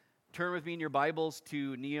turn with me in your Bibles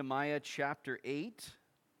to Nehemiah chapter 8.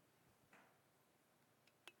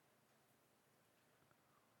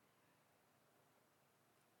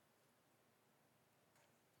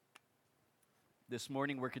 This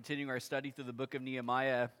morning we're continuing our study through the book of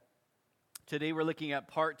Nehemiah. Today we're looking at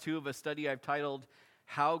part 2 of a study I've titled,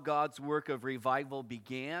 How God's Work of Revival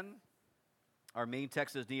Began. Our main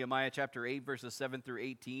text is Nehemiah chapter 8, verses 7 through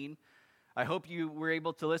 18. I hope you were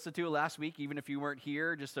able to listen to it last week, even if you weren't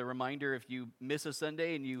here. Just a reminder, if you miss a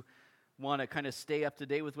Sunday and you want to kind of stay up to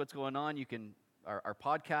date with what's going on, you can. Our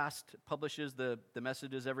podcast publishes the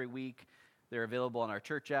messages every week. They're available on our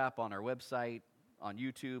church app, on our website, on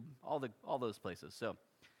YouTube, all those places. So,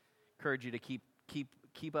 encourage you to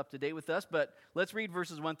keep up to date with us. But let's read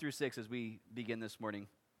verses 1 through 6 as we begin this morning.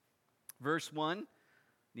 Verse 1,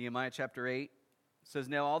 Nehemiah chapter 8. Says,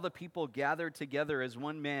 now all the people gathered together as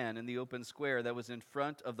one man in the open square that was in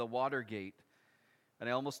front of the water gate. And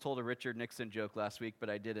I almost told a Richard Nixon joke last week, but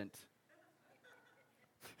I didn't.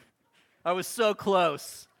 I was so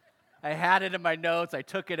close. I had it in my notes. I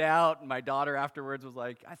took it out, and my daughter afterwards was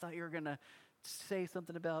like, I thought you were going to say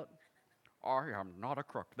something about, I am not a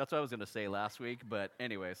crook. That's what I was going to say last week, but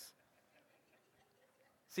anyways.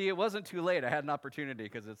 See, it wasn't too late. I had an opportunity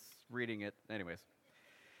because it's reading it. Anyways.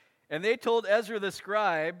 And they told Ezra the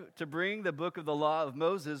scribe to bring the book of the law of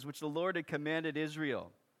Moses, which the Lord had commanded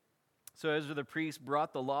Israel. So Ezra the priest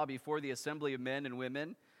brought the law before the assembly of men and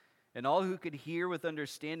women, and all who could hear with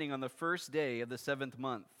understanding on the first day of the 7th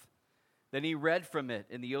month. Then he read from it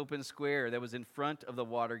in the open square that was in front of the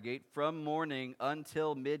water gate from morning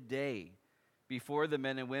until midday, before the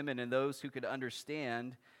men and women and those who could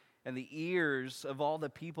understand, and the ears of all the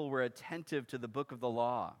people were attentive to the book of the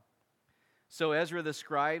law. So Ezra the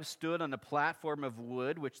scribe stood on a platform of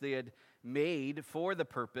wood which they had made for the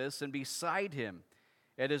purpose, and beside him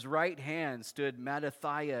at his right hand stood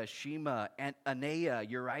Mattithiah, Shema, and Anaiah,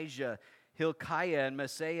 Urijah, Hilkiah, and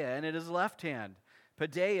Maaseiah, and at his left hand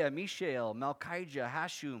Pedaiah, Mishael, Malchijah,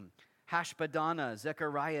 Hashum, Hashbaddanah,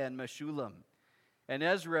 Zechariah, and Meshullam. And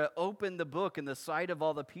Ezra opened the book in the sight of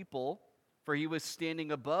all the people, for he was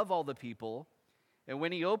standing above all the people, and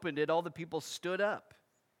when he opened it, all the people stood up.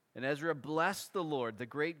 And Ezra blessed the Lord, the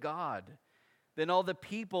great God. Then all the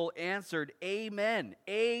people answered, Amen,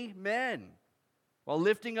 Amen, while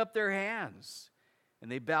lifting up their hands.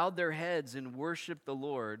 And they bowed their heads and worshiped the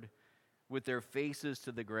Lord with their faces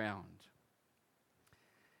to the ground.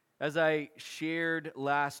 As I shared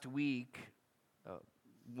last week,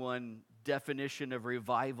 one definition of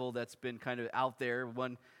revival that's been kind of out there,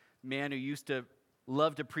 one man who used to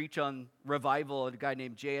love to preach on revival, a guy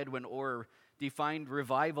named J. Edwin Orr, defined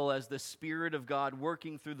revival as the Spirit of God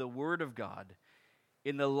working through the Word of God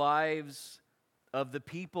in the lives of the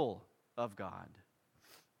people of God.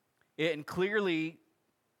 And clearly,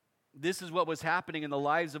 this is what was happening in the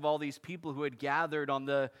lives of all these people who had gathered on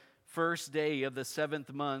the first day of the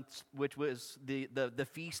 7th month, which was the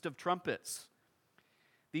Feast of Trumpets.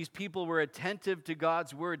 These people were attentive to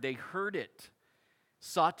God's Word. They heard it,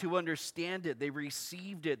 sought to understand it. They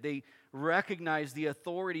received it. They recognized the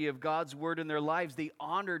authority of God's Word in their lives. They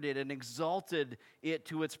honored it and exalted it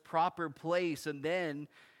to its proper place. And then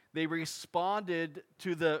they responded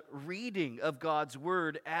to the reading of God's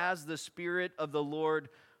Word as the Spirit of the Lord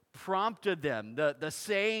prompted them. The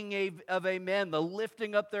saying of amen, the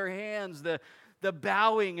lifting up their hands, the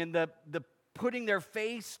bowing, and the putting their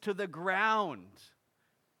face to the ground.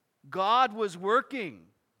 God was working.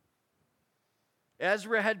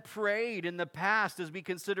 Ezra had prayed in the past, as we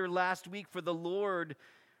considered last week, for the Lord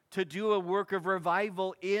to do a work of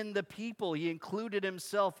revival in the people. He included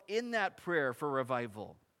himself in that prayer for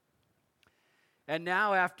revival. And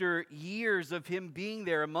now, after years of him being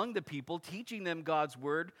there among the people, teaching them God's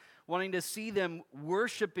word, wanting to see them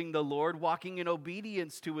worshiping the Lord, walking in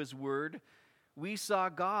obedience to his word, we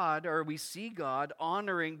see God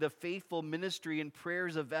honoring the faithful ministry and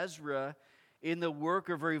prayers of Ezra in the work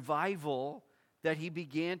of revival that he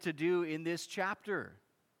began to do in this chapter.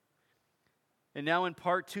 And now in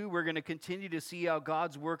part 2, we're going to continue to see how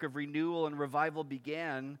God's work of renewal and revival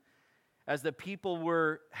began as the people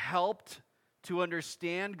were helped to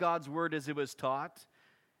understand God's word as it was taught,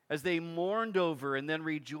 as they mourned over and then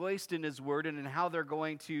rejoiced in his word and in how they're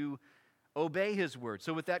going to obey his word.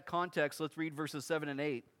 So with that context, let's read verses 7 and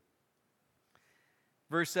 8.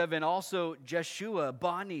 Verse 7, also Jeshua,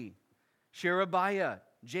 Bani, Sherebiah,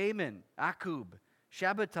 Jamin, Akub,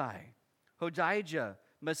 Shabbatai, Hodijah,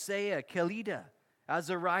 Maaseiah, Kelida,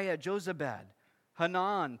 Azariah, Jozabad,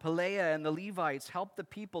 Hanan, Pelaiah, and the Levites helped the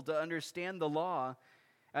people to understand the law,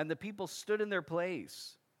 and the people stood in their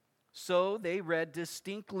place. So they read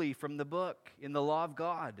distinctly from the book in the law of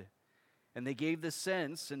God. And they gave the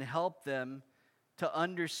sense and helped them to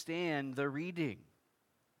understand the reading.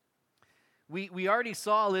 We already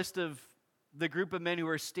saw a list of the group of men who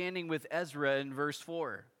were standing with Ezra in verse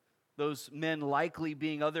 4. Those men likely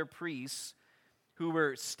being other priests who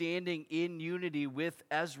were standing in unity with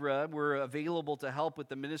Ezra, were available to help with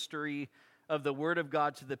the ministry of the word of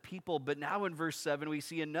God to the people. But now in verse 7, we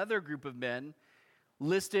see another group of men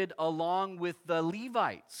listed along with the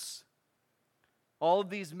Levites. All of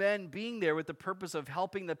these men being there with the purpose of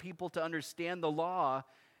helping the people to understand the law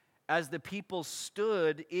as the people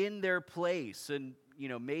stood in their place. And,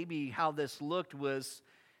 maybe how this looked was,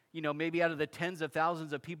 maybe out of the tens of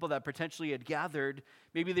thousands of people that potentially had gathered,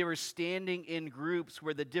 maybe they were standing in groups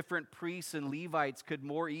where the different priests and Levites could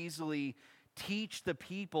more easily teach the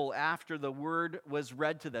people after the word was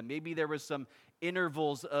read to them. Maybe there was some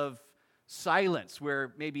intervals of silence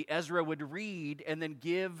where maybe Ezra would read and then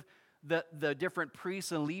give the different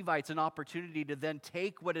priests and Levites an opportunity to then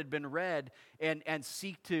take what had been read and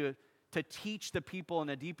seek to teach the people in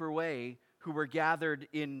a deeper way who were gathered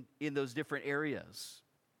in those different areas.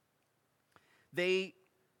 They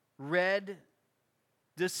read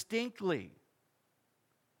distinctly.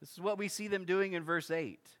 This is what we see them doing in verse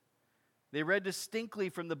 8. They read distinctly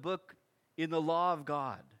from the book in the law of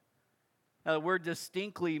God. Now, the word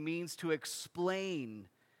distinctly means to explain,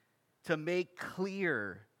 to make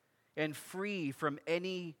clear, and free from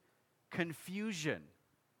any confusion.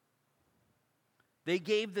 They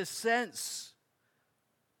gave the sense,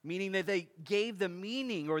 meaning that they gave the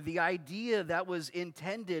meaning or the idea that was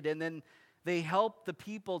intended, and then they helped the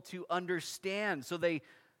people to understand. So they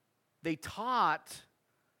taught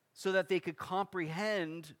so that they could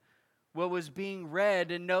comprehend what was being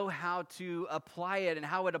read and know how to apply it and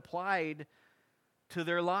how it applied to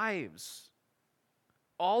their lives.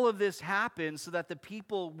 All of this happened so that the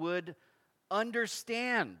people would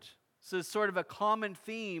understand. So it's sort of a common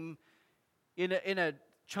theme in a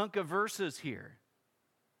chunk of verses here.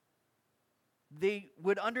 They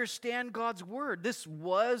would understand God's word. This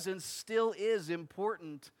was and still is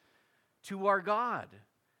important to our God.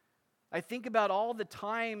 I think about all the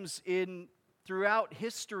times throughout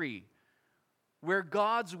history where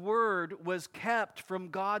God's word was kept from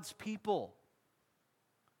God's people.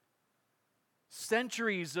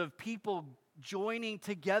 Centuries of people joining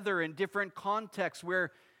together in different contexts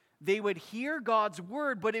where they would hear God's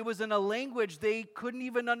word, but it was in a language they couldn't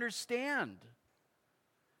even understand.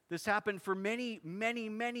 This happened for many, many,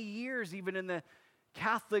 many years, even in the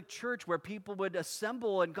Catholic Church, where people would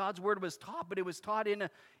assemble and God's word was taught, but it was taught in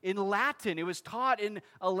Latin. It was taught in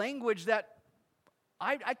a language that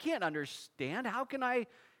I can't understand. How can I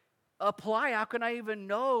apply? How can I even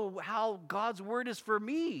know how God's word is for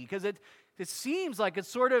me? Because it seems like it's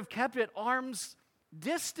sort of kept at arm's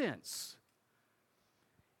distance.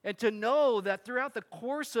 And to know that throughout the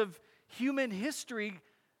course of human history,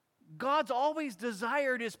 God's always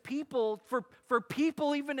desired his people, for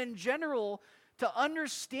people even in general, to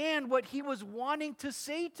understand what he was wanting to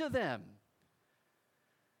say to them.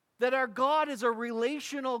 That our God is a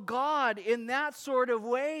relational God in that sort of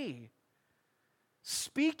way.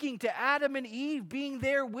 Speaking to Adam and Eve, being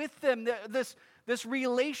there with them, this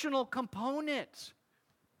relational component.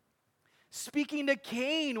 Speaking to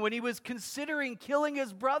Cain when he was considering killing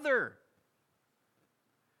his brother.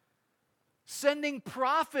 Sending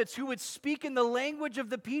prophets who would speak in the language of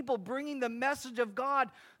the people, bringing the message of God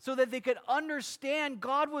so that they could understand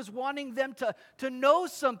God was wanting them to know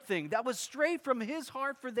something that was straight from his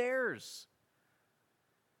heart for theirs.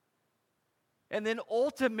 And then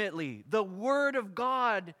ultimately, the Word of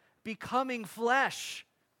God becoming flesh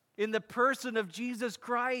in the person of Jesus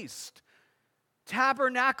Christ,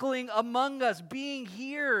 tabernacling among us, being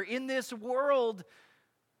here in this world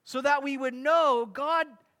so that we would know God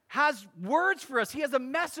has words for us. He has a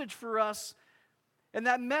message for us, and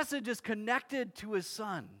that message is connected to his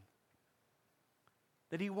Son.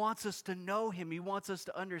 That he wants us to know him. He wants us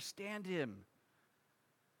to understand him.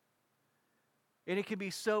 And it can be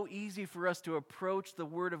so easy for us to approach the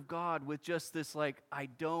Word of God with just this I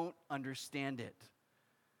don't understand it.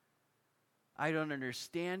 I don't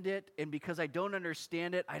understand it, and because I don't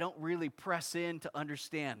understand it, I don't really press in to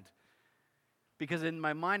understand. Because in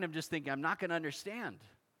my mind, I'm just thinking, I'm not going to understand.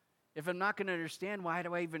 If I'm not going to understand, why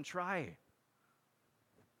do I even try?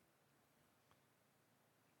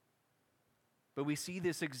 But we see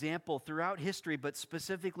this example throughout history, but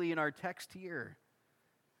specifically in our text here.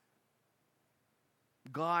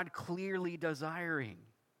 God clearly desiring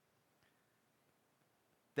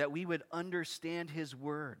that we would understand his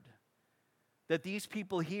word. That these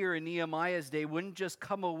people here in Nehemiah's day wouldn't just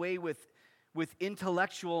come away with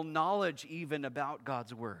intellectual knowledge even about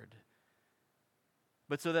God's word.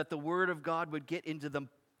 but so that the word of God would get into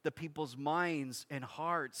the people's minds and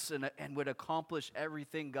hearts and would accomplish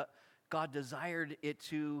everything God desired it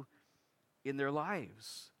to in their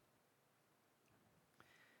lives.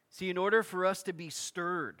 See, in order for us to be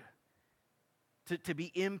stirred, to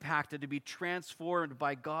be impacted, to be transformed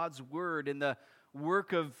by God's word and the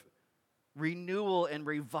work of renewal and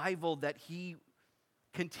revival that He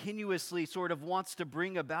continuously sort of wants to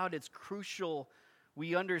bring about, it's crucial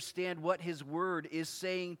we understand what His word is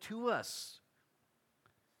saying to us.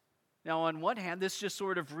 Now, on one hand, this just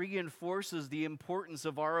sort of reinforces the importance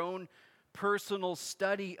of our own personal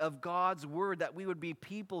study of God's word, that we would be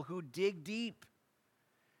people who dig deep.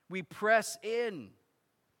 We press in.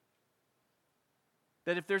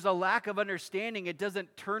 That if there's a lack of understanding, it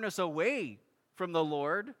doesn't turn us away from the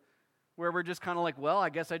Lord, where we're just kind of like, well, I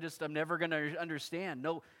guess I'm never going to understand.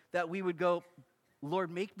 No, that we would go, Lord,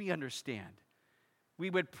 make me understand. We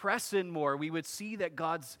would press in more. We would see that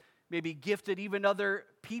God's maybe gifted even other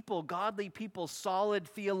people, godly people, solid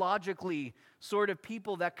theologically sort of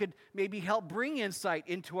people that could maybe help bring insight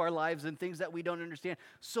into our lives and things that we don't understand,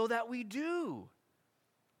 so that we do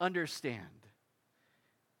understand.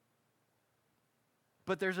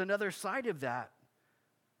 But there's another side of that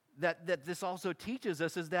this also teaches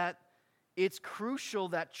us, is that it's crucial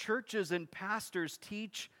that churches and pastors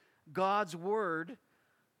teach God's word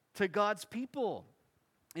to God's people.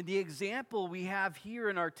 And the example we have here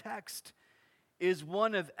in our text is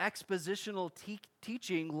one of expositional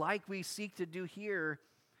teaching, like we seek to do here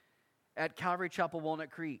at Calvary Chapel Walnut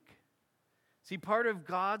Creek. See, part of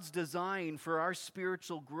God's design for our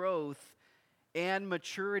spiritual growth and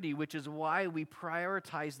maturity, which is why we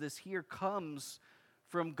prioritize this here, comes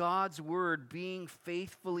from God's word being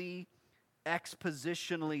faithfully,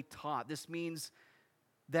 expositionally taught. This means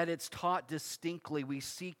that it's taught distinctly. We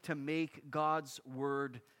seek to make God's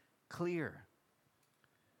word clear.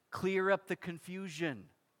 Clear up the confusion.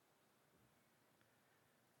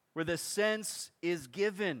 Where the sense is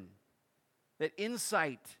given, that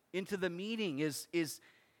insight into the meaning is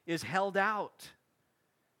held out.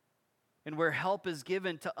 And where help is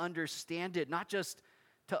given to understand it, not just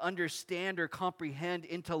to understand or comprehend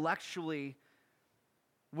intellectually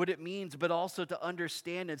what it means, but also to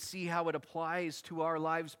understand and see how it applies to our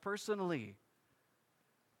lives personally.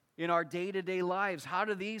 In our day-to-day lives, how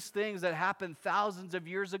do these things that happened thousands of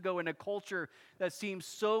years ago in a culture that seems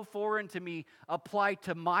so foreign to me apply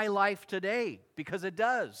to my life today? Because it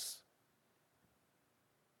does.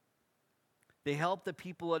 They help the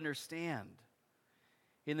people understand.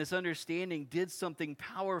 And this understanding did something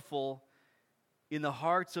powerful in the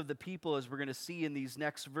hearts of the people, as we're going to see in these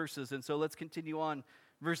next verses. And so let's continue on.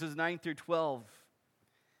 Verses 9 through 12.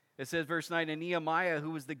 It says, verse 9, and Nehemiah,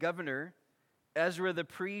 who was the governor, Ezra the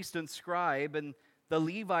priest and scribe, and the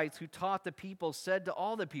Levites who taught the people, said to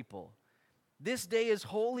all the people, this day is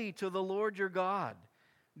holy to the Lord your God.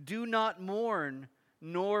 Do not mourn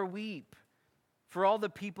nor weep. For all the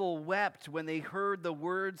people wept when they heard the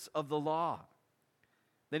words of the law.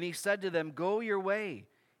 Then he said to them, go your way,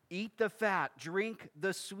 eat the fat, drink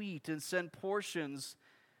the sweet, and send portions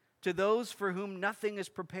to those for whom nothing is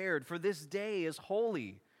prepared, for this day is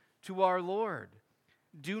holy to our Lord.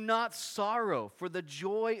 Do not sorrow, for the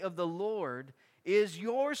joy of the Lord is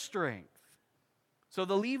your strength. So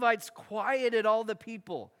the Levites quieted all the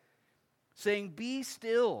people, saying, be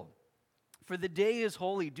still, for the day is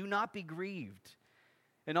holy. Do not be grieved.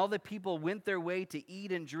 And all the people went their way to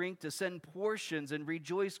eat and drink, to send portions and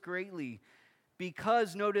rejoice greatly,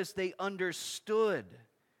 because, notice, they understood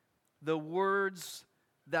the words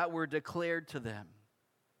that were declared to them.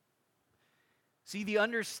 See, the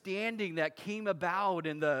understanding that came about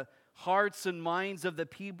in the hearts and minds of the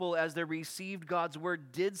people as they received God's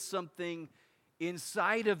word did something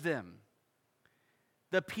inside of them.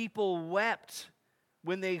 The people wept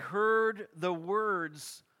when they heard the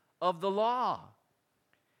words of the law.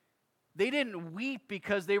 They didn't weep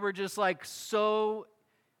because they were just like so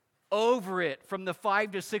over it from the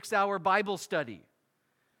 5 to 6 hour Bible study.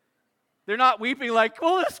 They're not weeping like,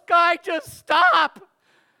 will this guy just stop?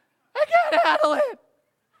 I can't handle it.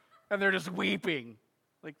 And they're just weeping.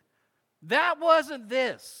 Like, that wasn't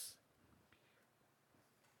this.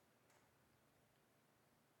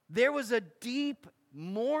 There was a deep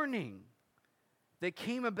mourning that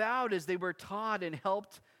came about as they were taught and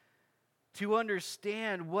helped to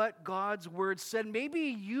understand what God's word said. Maybe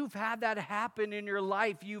you've had that happen in your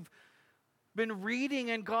life. You've been reading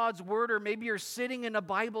in God's word, or maybe you're sitting in a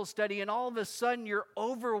Bible study and all of a sudden you're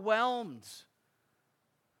overwhelmed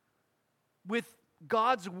with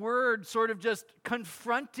God's word sort of just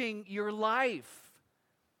confronting your life.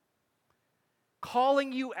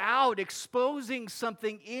 calling you out, exposing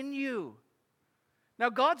something in you. Now,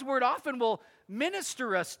 God's word often will minister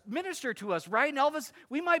to us, right? And all of us,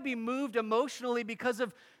 we might be moved emotionally because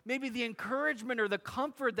of maybe the encouragement or the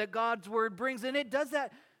comfort that God's word brings, and it does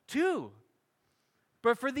that too.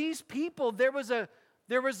 But for these people, there was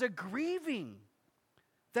a grieving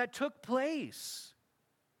that took place.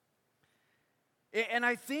 And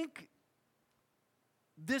I think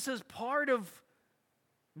this is part of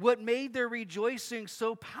what made their rejoicing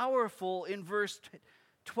so powerful in verse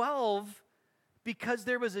 12, because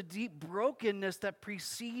there was a deep brokenness that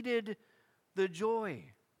preceded the joy.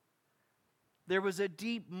 There was a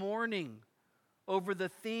deep mourning over the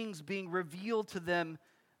things being revealed to them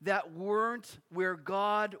that weren't where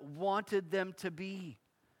God wanted them to be.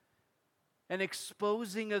 An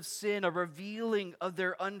exposing of sin, a revealing of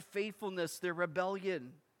their unfaithfulness, their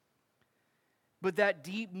rebellion. But that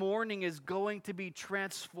deep mourning is going to be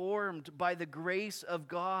transformed by the grace of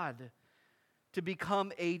God to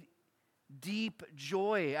become a deep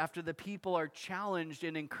joy after the people are challenged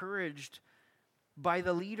and encouraged by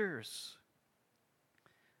the leaders.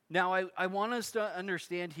 Now, I want us to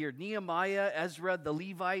understand here, Nehemiah, Ezra, the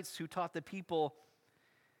Levites who taught the people,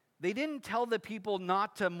 they didn't tell the people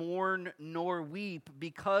not to mourn nor weep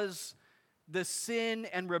because the sin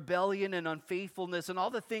and rebellion and unfaithfulness and all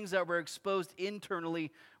the things that were exposed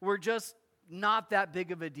internally were just not that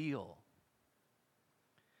big of a deal.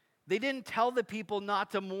 They didn't tell the people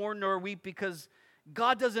not to mourn nor weep because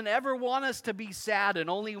God doesn't ever want us to be sad and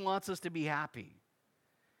only wants us to be happy.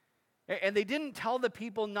 And they didn't tell the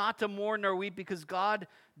people not to mourn nor weep because God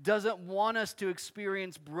doesn't want us to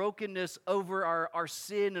experience brokenness over our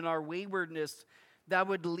sin and our waywardness that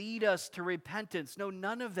would lead us to repentance. No,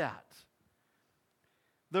 none of that.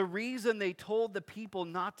 The reason they told the people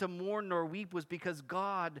not to mourn nor weep was because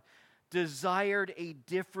God desired a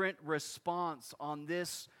different response on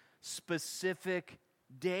this specific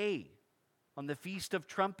day, on the Feast of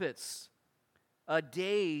Trumpets, a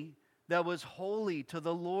day that was holy to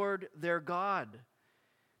the Lord their God.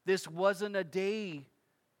 This wasn't a day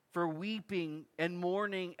for weeping and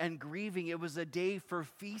mourning and grieving. It was a day for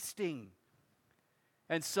feasting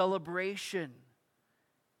and celebration.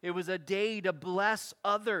 It was a day to bless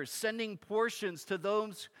others, sending portions to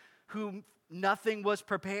those whom nothing was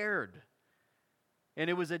prepared. And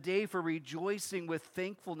it was a day for rejoicing with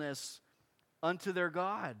thankfulness unto their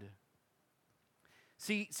God.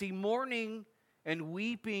 See, mourning and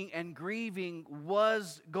weeping and grieving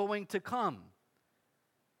was going to come.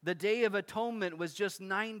 The Day of Atonement was just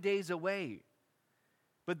 9 days away.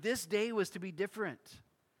 But this day was to be different.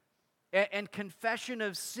 And confession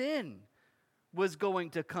of sin was going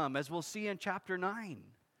to come, as we'll see in chapter 9.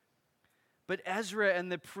 But Ezra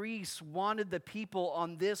and the priests wanted the people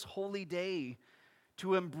on this holy day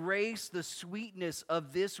to embrace the sweetness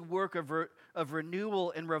of this work of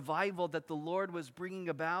renewal and revival that the Lord was bringing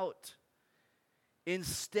about,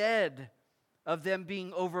 instead of them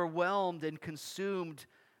being overwhelmed and consumed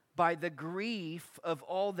by the grief of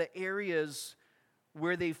all the areas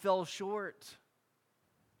where they fell short.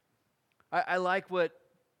 I like what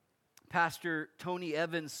Pastor Tony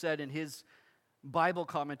Evans said in his Bible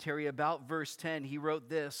commentary about verse 10. He wrote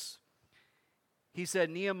this. He said,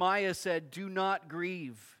 Nehemiah said, "Do not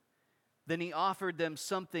grieve." Then he offered them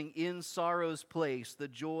something in sorrow's place, the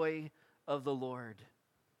joy of the Lord.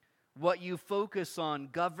 What you focus on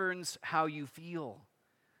governs how you feel.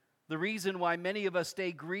 The reason why many of us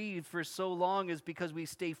stay grieved for so long is because we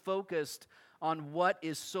stay focused on what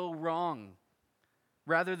is so wrong.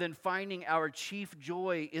 Rather than finding our chief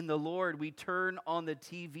joy in the Lord, we turn on the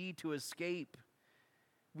TV to escape.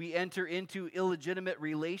 We enter into illegitimate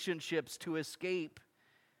relationships to escape.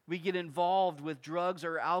 We get involved with drugs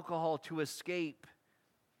or alcohol to escape.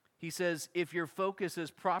 He says, if your focus is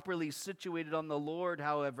properly situated on the Lord,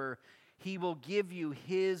 however, He will give you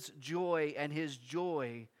His joy, and His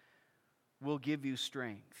joy will give you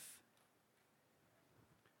strength.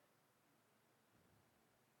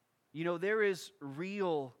 You know, there is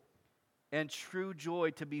real and true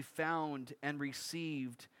joy to be found and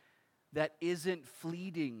received that isn't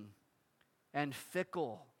fleeting and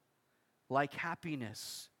fickle like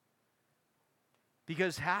happiness.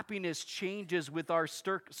 Because happiness changes with our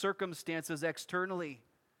circumstances externally.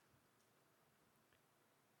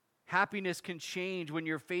 Happiness can change when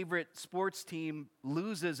your favorite sports team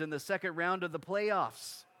loses in the second round of the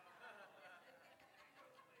playoffs.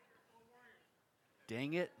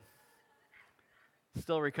 Dang it.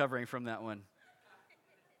 Still recovering from that one.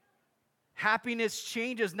 Happiness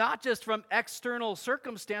changes not just from external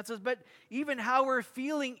circumstances, but even how we're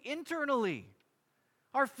feeling internally.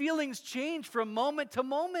 Our feelings change from moment to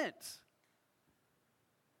moment.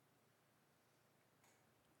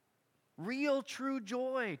 real, true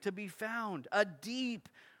joy to be found, a deep,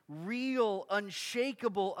 real,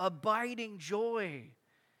 unshakable, abiding joy.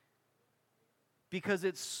 Because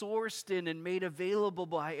it's sourced in and made available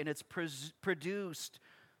by, and it's produced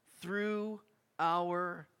through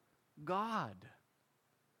our God.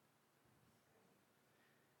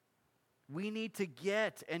 We need to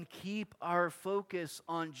get and keep our focus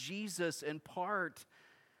on Jesus, and part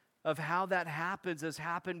of how that happens, as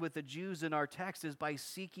happened with the Jews in our text, is by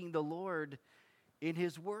seeking the Lord in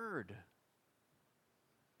His Word.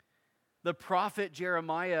 The prophet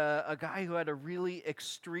Jeremiah, a guy who had a really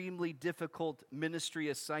extremely difficult ministry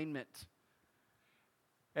assignment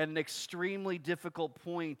at an extremely difficult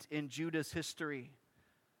point in Judah's history.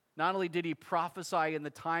 Not only did he prophesy in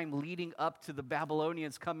the time leading up to the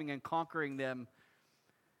Babylonians coming and conquering them,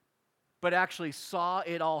 but actually saw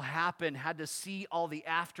it all happen, had to see all the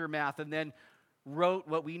aftermath, and then wrote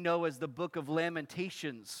what we know as the book of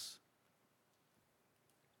Lamentations.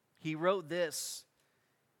 He wrote this.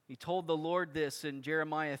 He told the Lord this in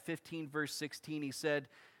Jeremiah 15, verse 16. He said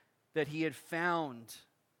that he had found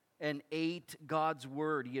and ate God's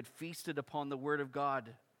word. He had feasted upon the word of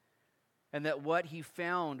God. And that what he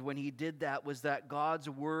found when he did that was that God's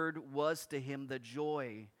word was to him the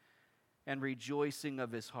joy and rejoicing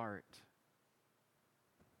of his heart.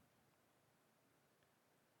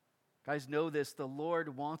 Guys, know this. The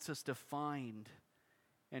Lord wants us to find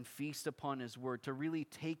and feast upon his word, to really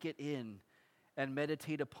take it in and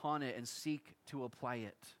meditate upon it and seek to apply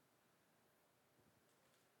it.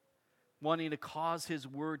 Wanting to cause his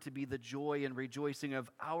word to be the joy and rejoicing of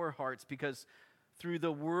our hearts, because through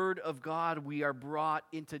the word of God we are brought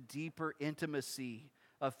into deeper intimacy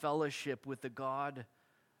of fellowship with the God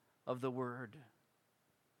of the word.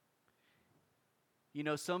 You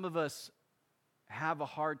know, some of us have a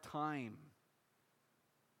hard time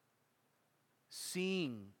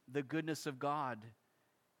seeing the goodness of God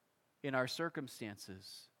in our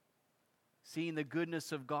circumstances, seeing the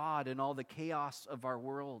goodness of God in all the chaos of our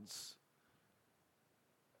worlds.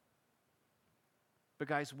 But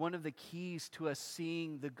guys, one of the keys to us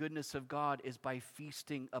seeing the goodness of God is by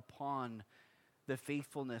feasting upon the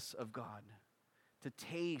faithfulness of God, to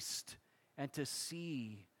taste and to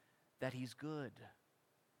see that he's good.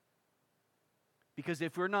 Because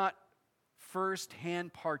if we're not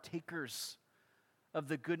first-hand partakers of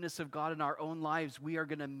the goodness of God in our own lives, we are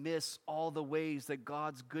going to miss all the ways that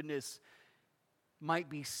God's goodness might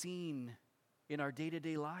be seen in our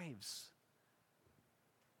day-to-day lives.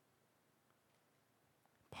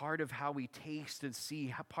 Part of how we taste and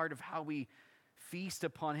see, part of how we feast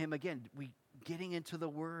upon him, again, we getting into the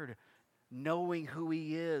word, knowing who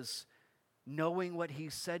he is, knowing what he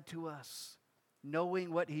said to us,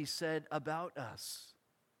 knowing what he said about us.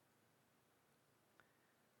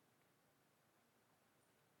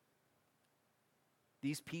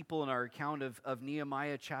 These people in our account of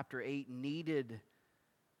Nehemiah chapter 8 needed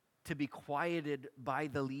to be quieted by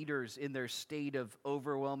the leaders in their state of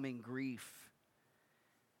overwhelming grief.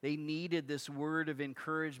 They needed this word of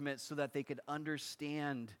encouragement so that they could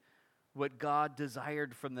understand what God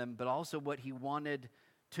desired from them, but also what he wanted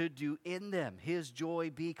to do in them, his joy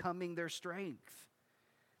becoming their strength.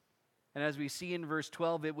 And as we see in verse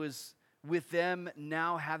 12, it was with them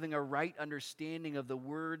now having a right understanding of the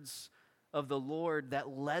words of the Lord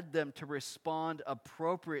that led them to respond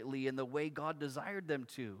appropriately in the way God desired them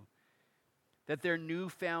to. That their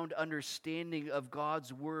newfound understanding of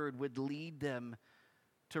God's word would lead them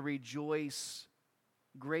to rejoice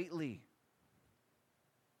greatly.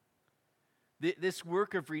 This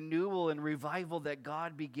work of renewal and revival that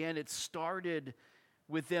God began, it started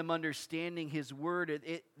with them understanding his word,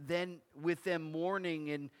 then with them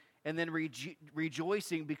mourning and then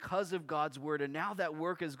rejoicing because of God's word. And now that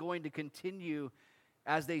work is going to continue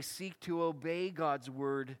as they seek to obey God's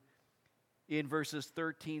word in verses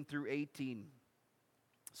 13 through 18.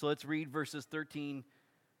 So let's read verses 13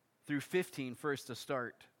 through 15 first to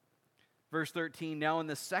start. Verse 13, now on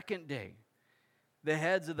the second day, the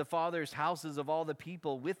heads of the fathers' houses of all the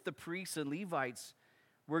people with the priests and Levites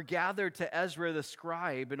were gathered to Ezra the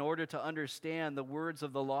scribe in order to understand the words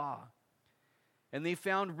of the law. And they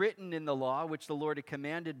found written in the law, which the Lord had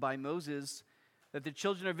commanded by Moses, that the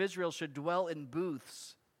children of Israel should dwell in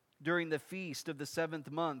booths during the feast of the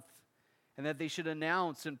 7th month, and that they should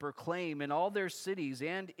announce and proclaim in all their cities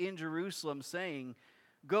and in Jerusalem, saying,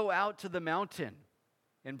 go out to the mountain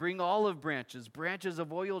and bring olive branches, branches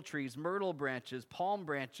of oil trees, myrtle branches, palm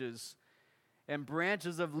branches, and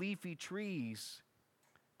branches of leafy trees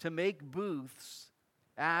to make booths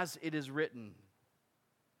as it is written.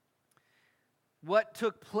 What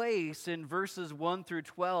took place in verses 1 through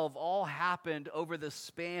 12 all happened over the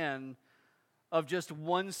span of just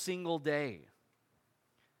one single day.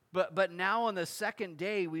 But now on the second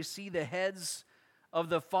day, we see the heads of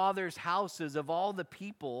the fathers' houses of all the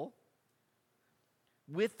people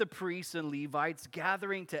with the priests and Levites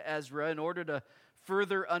gathering to Ezra in order to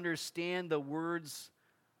further understand the words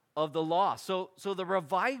of the law. So the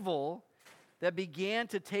revival that began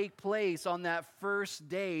to take place on that first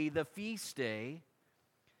day, the feast day,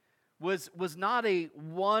 was not a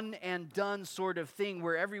one and done sort of thing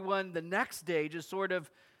where everyone the next day just sort of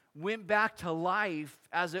went back to life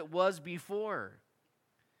as it was before.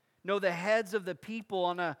 No, the heads of the people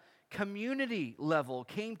on a community level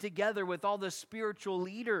came together with all the spiritual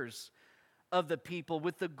leaders of the people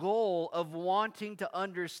with the goal of wanting to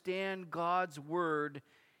understand God's word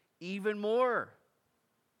even more.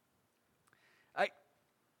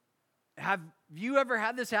 Have you ever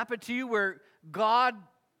had this happen to you where God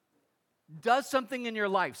does something in your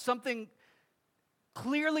life, something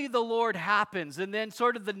clearly the Lord happens, and then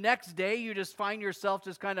sort of the next day you just find yourself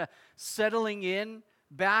just kind of settling in,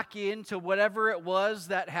 back into whatever it was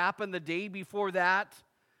that happened the day before that?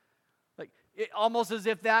 Like almost as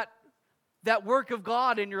if that work of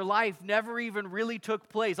God in your life never even really took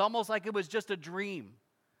place, almost like it was just a dream.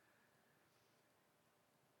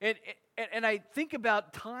 And I think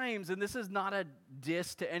about times, and this is not a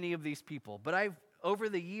diss to any of these people, but I've, over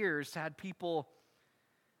the years, had people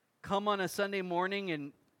come on a Sunday morning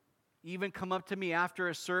and even come up to me after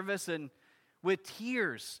a service and with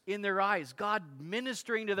tears in their eyes, God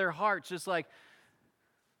ministering to their hearts, just like,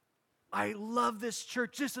 I love this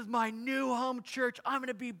church. This is my new home church. I'm going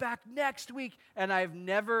to be back next week. And I've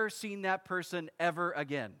never seen that person ever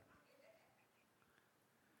again.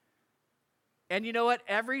 And you know what?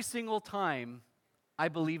 Every single time, I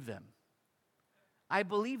believe them. I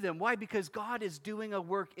believe them. Why? Because God is doing a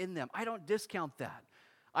work in them. I don't discount that.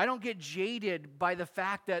 I don't get jaded by the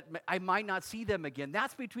fact that I might not see them again.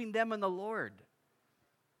 That's between them and the Lord.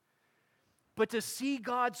 But to see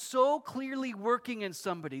God so clearly working in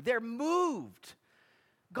somebody, they're moved.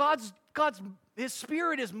 His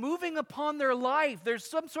Spirit is moving upon their life. There's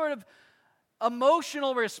some sort of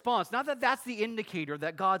emotional response. Not that that's the indicator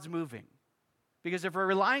that God's moving. Because if we're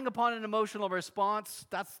relying upon an emotional response,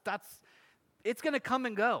 it's going to come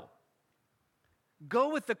and go.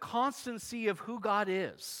 Go with the constancy of who God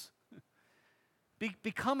is.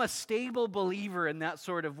 Become a stable believer in that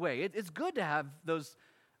sort of way. It's good to have those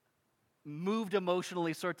moved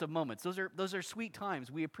emotionally sorts of moments. Those are sweet times.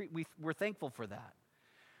 We're thankful for that.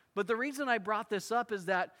 But the reason I brought this up is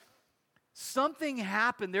that something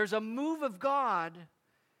happened. There's a move of God,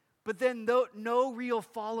 but then no real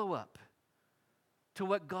follow-up to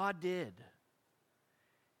what God did.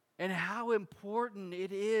 And how important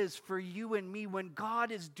it is for you and me when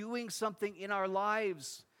God is doing something in our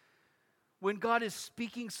lives, when God is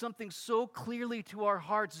speaking something so clearly to our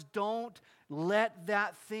hearts, don't let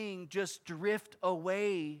that thing just drift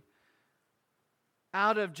away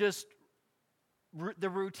out of just the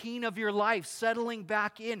routine of your life, settling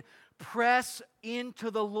back in. Press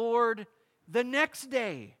into the Lord the next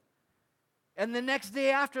day and the next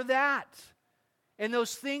day after that. And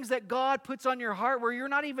those things that God puts on your heart where you're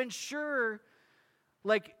not even sure,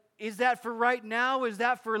 like, is that for right now? Is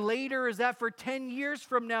that for later? Is that for 10 years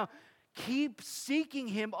from now? Keep seeking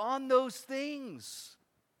Him on those things.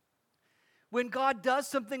 When God does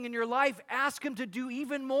something in your life, ask Him to do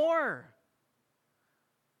even more.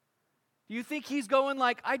 Do you think He's going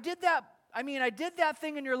like, I did that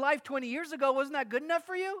thing in your life 20 years ago. Wasn't that good enough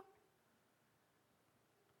for you?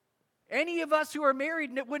 Any of us who are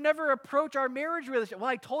married would never approach our marriage relationship. Well,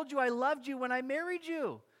 I told you I loved you when I married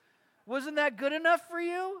you. Wasn't that good enough for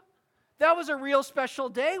you? That was a real special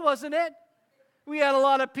day, wasn't it? We had a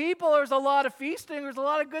lot of people. There was a lot of feasting. There was a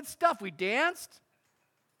lot of good stuff. We danced.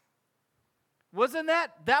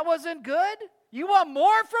 That wasn't good? You want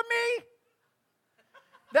more from me?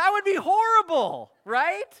 That would be horrible,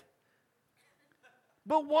 right?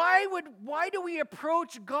 But why do we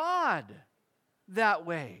approach God that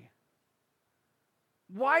way?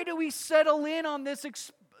 Why do we settle in on this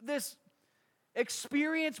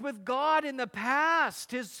experience with God in the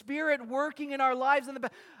past, His Spirit working in our lives in the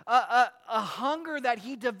past, a hunger that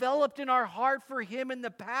He developed in our heart for Him in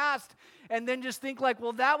the past, and then just think like,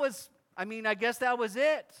 well, I guess that was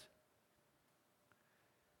it.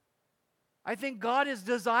 I think God is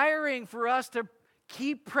desiring for us to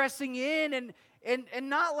keep pressing in and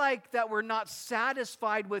not like that we're not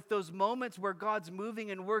satisfied with those moments where God's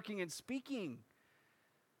moving and working and speaking.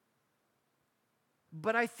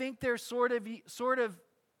 But I think there's sort of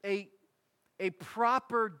a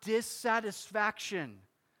proper dissatisfaction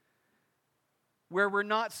where we're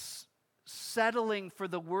not settling for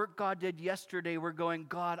the work God did yesterday. We're going,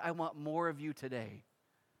 God, I want more of you today.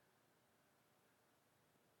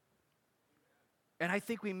 And I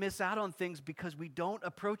think we miss out on things because we don't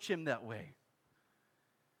approach him that way.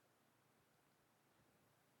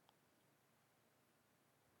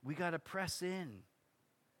 We got to press in.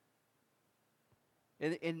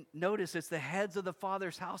 And notice, it's the heads of the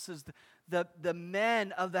father's houses, the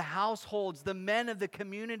men of the households, the men of the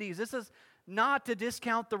communities. This is not to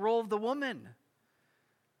discount the role of the woman.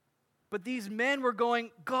 But these men were going,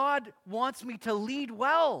 God wants me to lead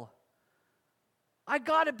well. I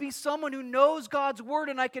got to be someone who knows God's word,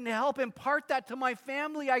 and I can help impart that to my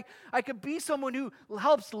family. I could be someone who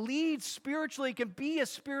helps lead spiritually, can be a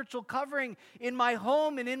spiritual covering in my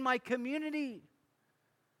home and in my community.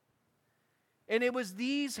 And it was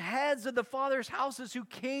these heads of the father's houses who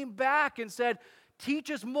came back and said, teach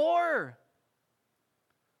us more.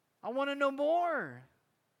 I want to know more.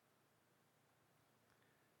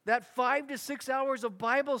 That 5 to 6 hours of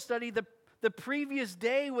Bible study the previous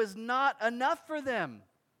day was not enough for them.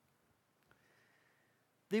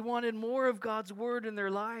 They wanted more of God's word in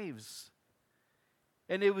their lives.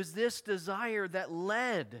 And it was this desire that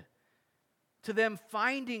led to them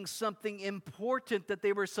finding something important that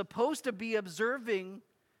they were supposed to be observing,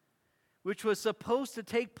 which was supposed to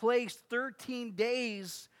take place 13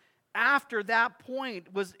 days after that point.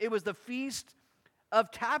 It was the Feast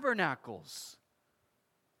of Tabernacles,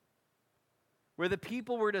 where the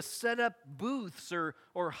people were to set up booths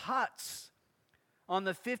or huts on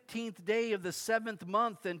the 15th day of the 7th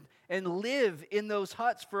month and live in those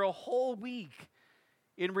huts for a whole week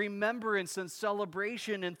in remembrance and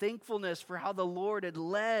celebration and thankfulness for how the Lord had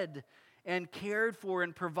led and cared for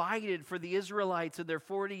and provided for the Israelites in their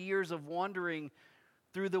 40 years of wandering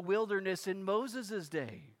through the wilderness in Moses'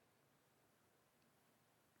 day.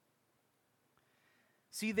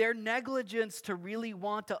 See, their negligence to really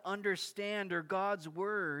want to understand God's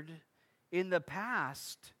word in the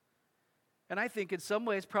past, and I think in some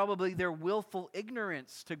ways probably their willful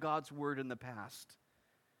ignorance to God's word in the past,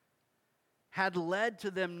 had led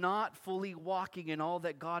to them not fully walking in all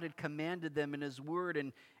that God had commanded them in his word,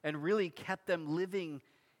 and really kept them living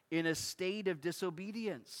in a state of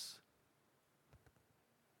disobedience.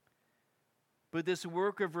 But this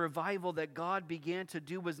work of revival that God began to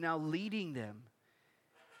do was now leading them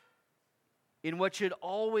in what should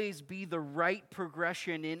always be the right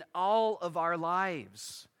progression in all of our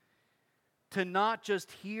lives. To not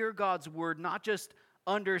just hear God's word, not just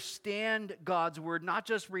understand God's word, not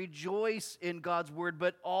just rejoice in God's word,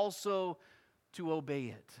 but also to obey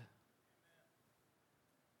it.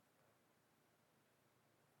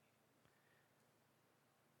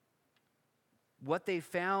 What they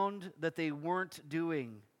found that they weren't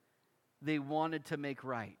doing, they wanted to make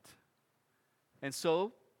right. And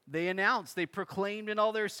so they announced, they proclaimed in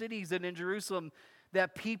all their cities and in Jerusalem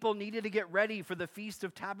that people needed to get ready for the Feast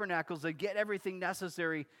of Tabernacles, to get everything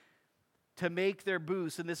necessary to make their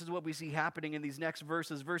booths. And this is what we see happening in these next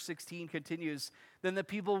verses. Verse 16 continues, then the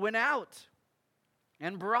people went out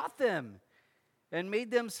and brought them and made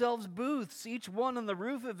themselves booths, each one on the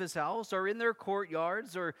roof of his house or in their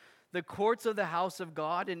courtyards or the courts of the house of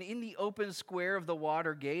God and in the open square of the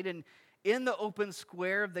water gate and in the open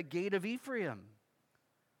square of the gate of Ephraim.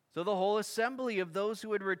 So the whole assembly of those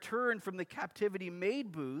who had returned from the captivity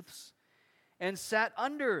made booths and sat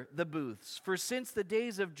under the booths. For since the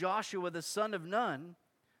days of Joshua the son of Nun,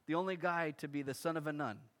 the only guy to be the son of a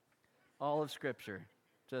nun, all of Scripture.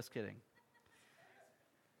 Just kidding.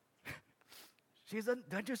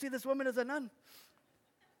 Don't you see this woman as a nun?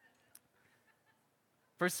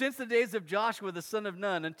 For since the days of Joshua the son of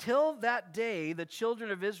Nun, until that day the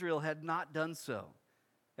children of Israel had not done so.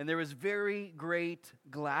 And there was very great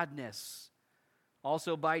gladness.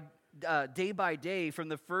 Also by day, from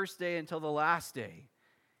the first day until the last day,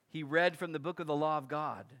 he read from the book of the law of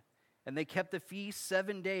God. And they kept the feast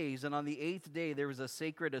 7 days, and on the 8th day there was a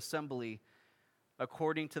sacred assembly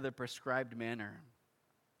according to the prescribed manner.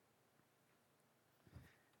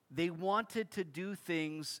 They wanted to do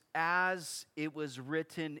things as it was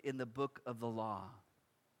written in the book of the law.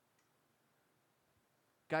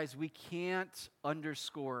 Guys, we can't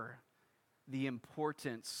underscore the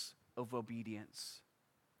importance of obedience.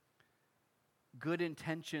 Good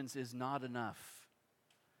intentions is not enough.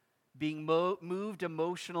 Being moved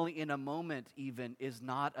emotionally in a moment even is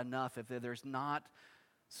not enough if there's not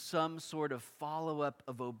some sort of follow-up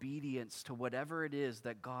of obedience to whatever it is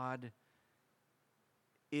that God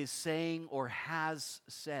is saying or has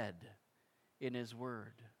said in his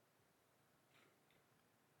word.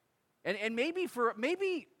 And maybe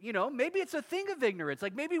it's a thing of ignorance.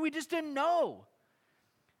 Like maybe we just didn't know.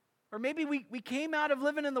 Or maybe we came out of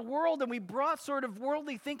living in the world and we brought sort of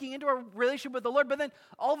worldly thinking into our relationship with the Lord, but then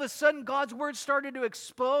all of a sudden God's word started to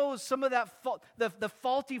expose some of that the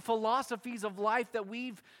faulty philosophies of life that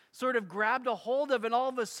we've sort of grabbed a hold of, and all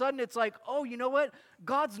of a sudden it's like, oh, you know what?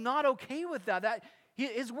 God's not okay with that.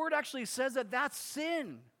 His word actually says that that's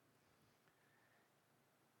sin.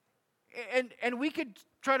 And we could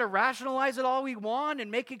try to rationalize it all we want and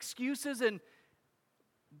make excuses,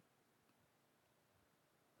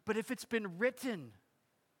 but if it's been written,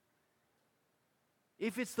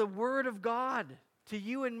 if it's the word of God to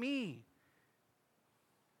you and me,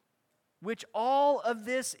 which all of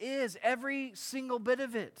this is, every single bit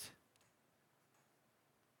of it,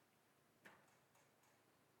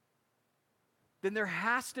 then there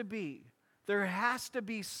has to be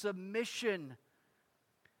submission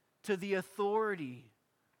to the authority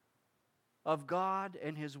of God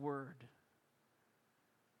and His word.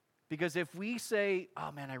 Because if we say,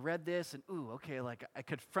 oh man, I read this and like it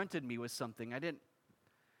confronted me with something.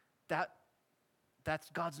 That's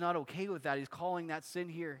God's not okay with that. He's calling that sin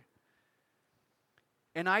here.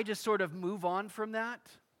 And I just sort of move on from that.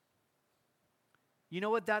 You know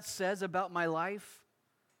what that says about my life?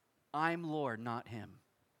 I'm Lord, not Him.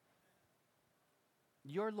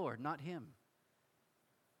 You're Lord, not Him.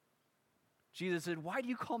 Jesus said, why do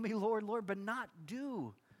you call me Lord, Lord, but not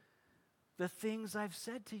do the things I've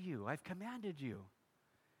said to you, I've commanded you?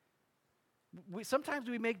 Sometimes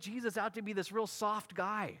we make Jesus out to be this real soft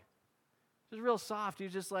guy. Just real soft.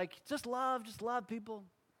 He's just like, just love people.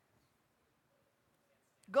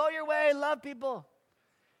 Go your way, love people.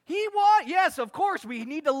 Yes, of course, we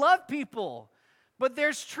need to love people. But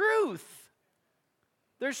there's truth.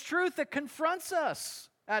 There's truth that confronts us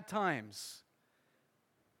at times.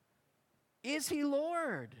 Is He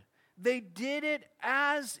Lord? They did it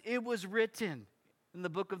as it was written in the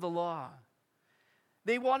book of the law.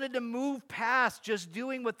 They wanted to move past just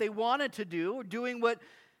doing what they wanted to do, or doing what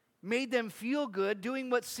made them feel good, doing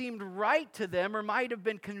what seemed right to them or might have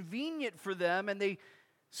been convenient for them, and they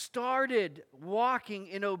started walking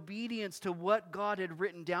in obedience to what God had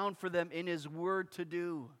written down for them in His word to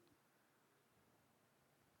do.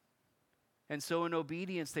 And so in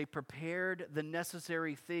obedience, they prepared the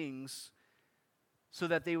necessary things so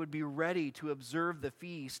that they would be ready to observe the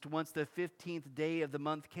feast once the 15th day of the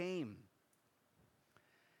month came.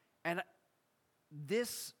 And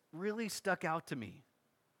this really stuck out to me,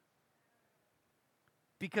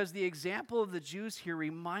 because the example of the Jews here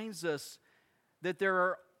reminds us that there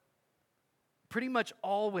are pretty much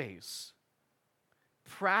always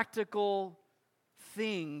practical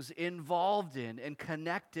things involved in and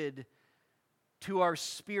connected to our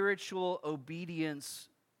spiritual obedience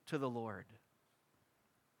to the Lord.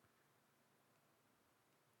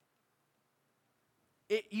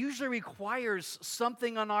 It usually requires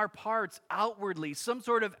something on our parts outwardly, some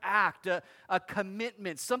sort of act, a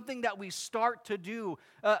commitment, something that we start to do,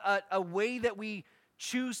 a way that we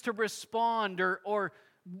choose to respond, or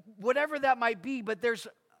whatever that might be. But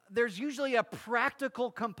there's usually a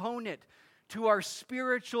practical component to our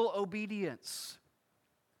spiritual obedience.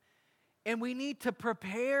 And we need to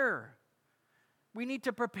prepare. We need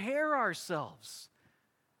to prepare ourselves.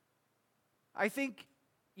 I think,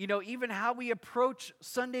 even how we approach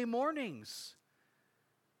Sunday mornings,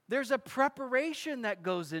 there's a preparation that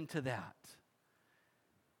goes into that.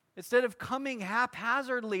 Instead of coming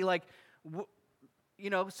haphazardly, like,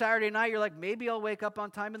 Saturday night, you're like, maybe I'll wake up on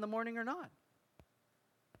time in the morning or not.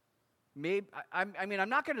 Maybe, I'm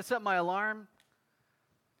not going to set my alarm.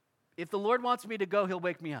 If the Lord wants me to go, He'll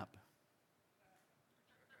wake me up.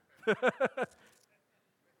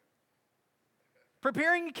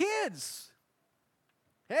 Preparing kids.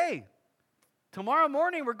 Hey, tomorrow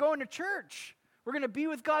morning we're going to church. We're going to be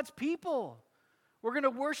with God's people. We're going to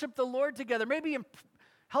worship the Lord together. Maybe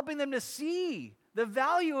helping them to see the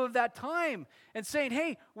value of that time and saying,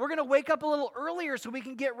 hey, we're going to wake up a little earlier so we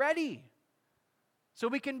can get ready, so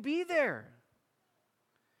we can be there.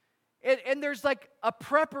 And there's like a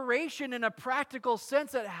preparation in a practical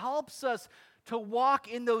sense that helps us to walk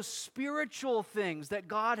in those spiritual things that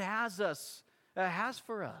God has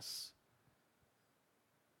for us.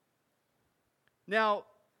 Now,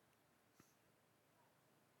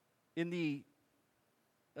 in the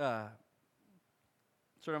sort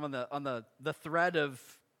of on the thread of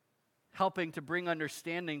helping to bring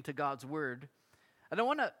understanding to God's word, I don't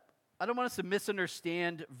want us to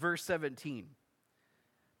misunderstand verse 17,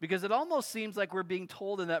 because it almost seems like we're being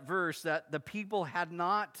told in that verse that the people had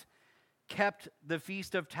not kept the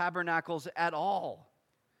Feast of Tabernacles at all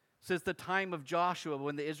since the time of Joshua,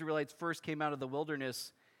 when the Israelites first came out of the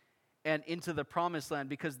wilderness and into the promised land,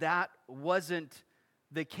 because that wasn't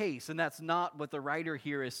the case, and that's not what the writer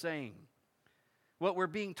here is saying. What we're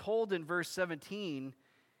being told in verse 17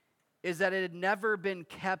 is that it had never been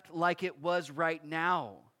kept like it was right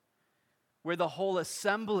now, where the whole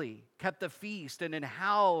assembly kept the feast, and in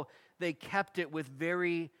how they kept it with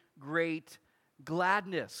very great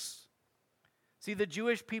gladness. See, the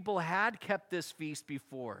Jewish people had kept this feast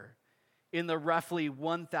before in the roughly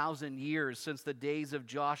 1,000 years since the days of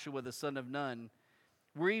Joshua the son of Nun.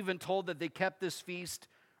 We're even told that they kept this feast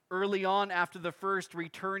early on after the first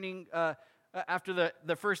the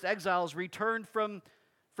first exiles returned from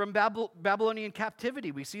Babylonian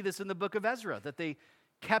captivity. We see this in the book of Ezra, that they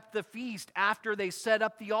kept the feast after they set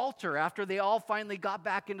up the altar, after they all finally got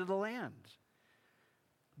back into the land.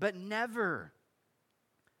 But never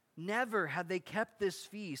had they kept this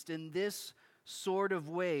feast in this sort of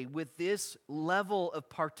way, with this level of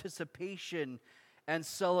participation and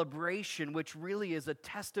celebration, which really is a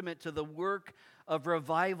testament to the work of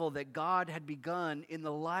revival that God had begun in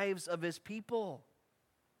the lives of his people.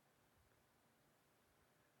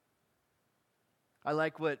 I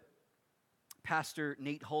like what Pastor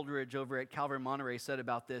Nate Holdridge over at Calvary Monterey said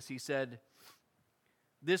about this. He said,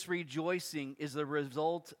 "This rejoicing is the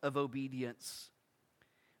result of obedience.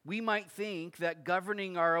 We might think that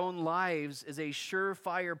governing our own lives is a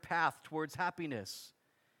surefire path towards happiness.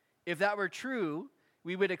 If that were true,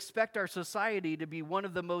 we would expect our society to be one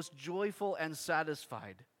of the most joyful and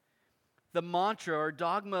satisfied. The mantra or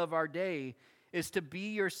dogma of our day is to be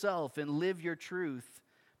yourself and live your truth.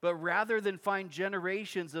 But rather than find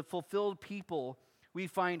generations of fulfilled people, we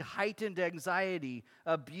find heightened anxiety,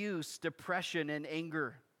 abuse, depression, and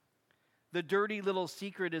anger. The dirty little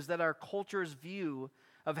secret is that our culture's view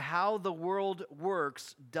of how the world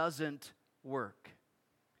works doesn't work.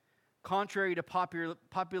 Contrary to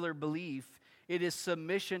popular belief, it is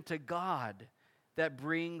submission to God that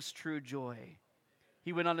brings true joy."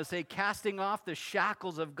 He went on to say, "Casting off the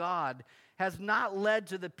shackles of God has not led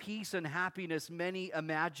to the peace and happiness many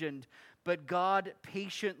imagined, but God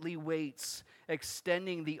patiently waits,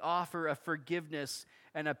 extending the offer of forgiveness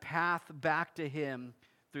and a path back to him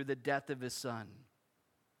through the death of his Son."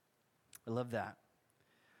 I love that.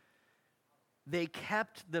 They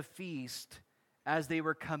kept the feast as they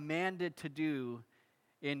were commanded to do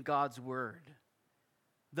in God's word.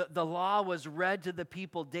 The law was read to the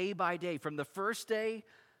people day by day, from the first day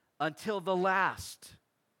until the last.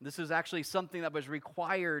 This is actually something that was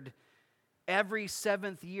required every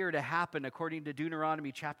seventh year to happen, according to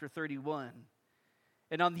Deuteronomy chapter 31.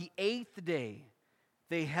 And on the eighth day,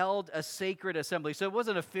 they held a sacred assembly. So it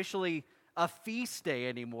wasn't officially a feast day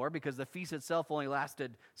anymore, because the feast itself only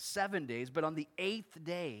lasted 7 days. But on the eighth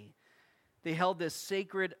day, they held this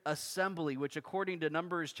sacred assembly, which according to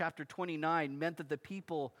Numbers chapter 29 meant that the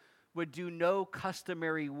people would do no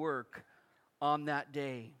customary work on that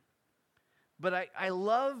day. But I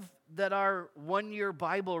love that our one-year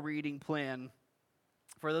Bible reading plan,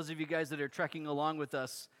 for those of you guys that are trekking along with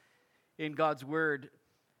us in God's Word,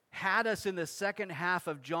 had us in the second half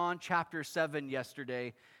of John chapter 7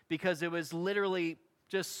 yesterday, because it was literally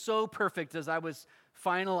just so perfect as I was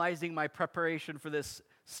finalizing my preparation for this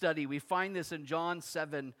study. We find this in John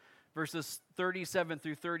 7, verses 37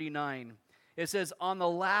 through 39. It says, "On the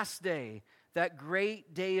last day, that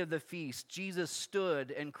great day of the feast, Jesus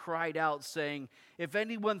stood and cried out, saying, 'If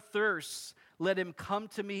anyone thirsts, let him come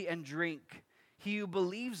to me and drink. He who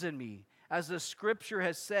believes in me, as the scripture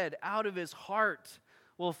has said, out of his heart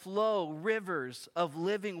will flow rivers of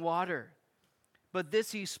living water.' But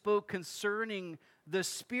this he spoke concerning the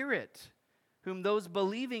Spirit, whom those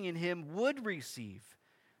believing in him would receive.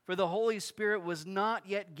 For the Holy Spirit was not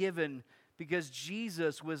yet given, because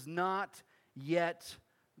Jesus was not yet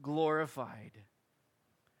glorified."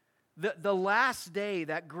 The last day,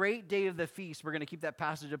 that great day of the feast, we're going to keep that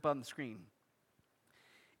passage up on the screen,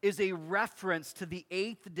 is a reference to the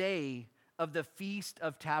eighth day of the Feast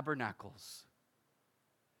of Tabernacles.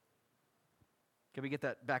 Can we get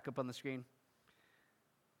that back up on the screen?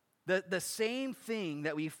 The same thing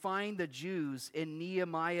that we find the Jews in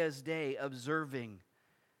Nehemiah's day observing,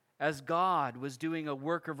 as God was doing a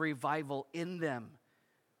work of revival in them,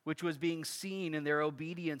 which was being seen in their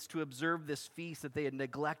obedience to observe this feast that they had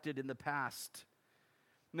neglected in the past.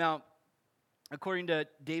 Now, according to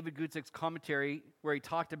David Gutzik's commentary, where he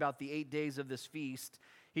talked about the 8 days of this feast,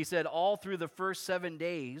 he said, all through the first 7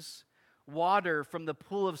 days, water from the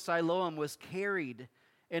pool of Siloam was carried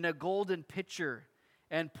in a golden pitcher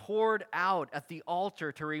and poured out at the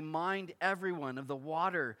altar to remind everyone of the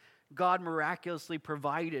water God miraculously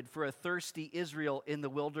provided for a thirsty Israel in the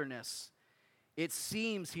wilderness. It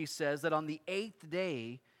seems, he says, that on the 8th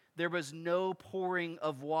day, there was no pouring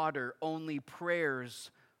of water, only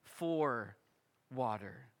prayers for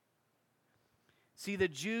water. See, the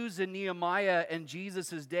Jews in Nehemiah and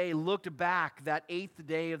Jesus' day looked back that 8th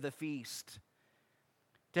day of the feast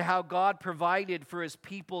to how God provided for his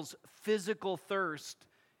people's physical thirst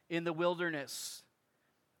in the wilderness.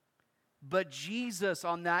 But Jesus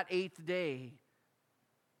on that 8th day,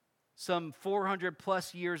 some 400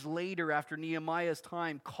 plus years later after Nehemiah's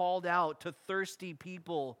time, called out to thirsty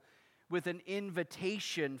people with an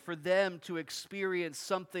invitation for them to experience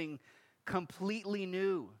something completely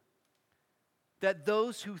new. That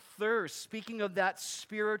those who thirst, speaking of that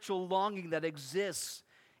spiritual longing that exists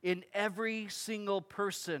in every single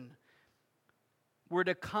person, were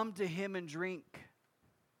to come to him and drink.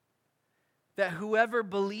 That whoever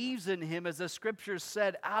believes in him, as the scriptures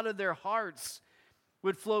said, out of their hearts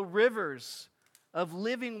would flow rivers of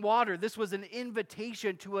living water. This was an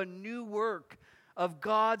invitation to a new work of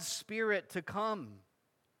God's Spirit to come.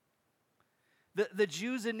 The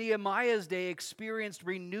Jews in Nehemiah's day experienced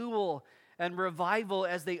renewal and revival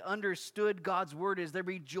as they understood God's word, as they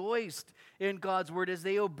rejoiced in God's word, as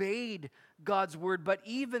they obeyed God's word. But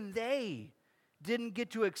even they didn't get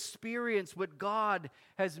to experience what God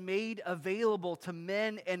has made available to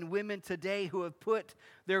men and women today who have put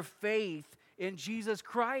their faith in Jesus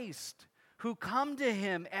Christ, who come to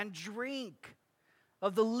him and drink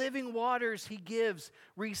of the living waters he gives,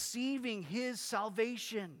 receiving his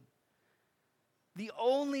salvation. The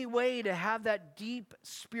only way to have that deep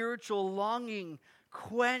spiritual longing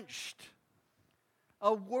quenched,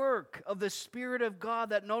 a work of the Spirit of God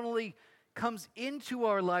that not only comes into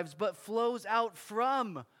our lives, but flows out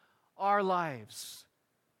from our lives.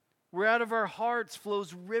 Where out of our hearts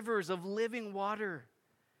flows rivers of living water.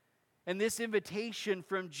 And this invitation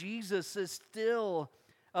from Jesus is still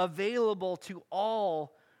available to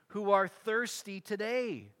all who are thirsty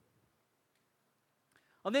today.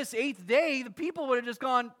 On this 8th day, the people would have just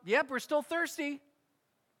gone, yep, we're still thirsty. We're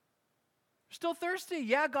still thirsty.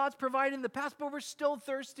 Yeah, God's provided in the past, but we're still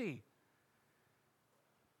thirsty.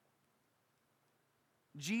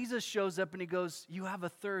 Jesus shows up and he goes, you have a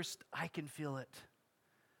thirst, I can feel it.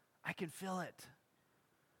 I can feel it.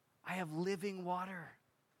 I have living water.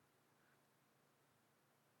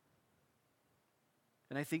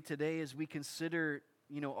 And I think today as we consider,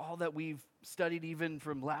 all that we've studied even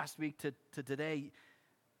from last week to today,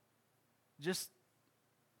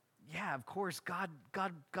 of course,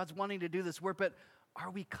 God's wanting to do this work, but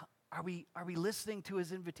are we listening to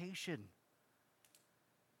his invitation?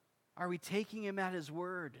 Are we taking him at his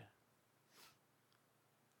word?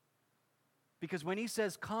 Because when he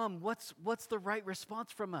says come, what's the right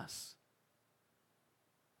response from us?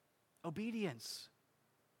 Obedience.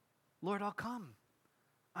 Lord, I'll come.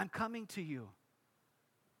 I'm coming to you.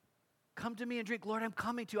 Come to me and drink. Lord, I'm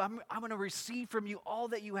coming to you. I'm going to receive from you all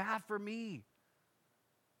that you have for me.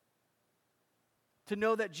 To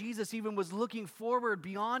know that Jesus even was looking forward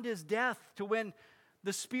beyond his death to when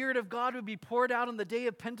the Spirit of God would be poured out on the day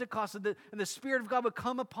of Pentecost, and the Spirit of God would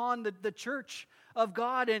come upon the church of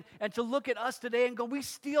God, and to look at us today and go, we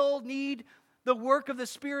still need the work of the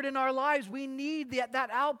Spirit in our lives. We need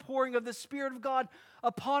that outpouring of the Spirit of God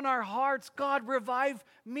upon our hearts. God, revive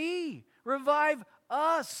me. Revive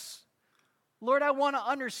us. Lord, I want to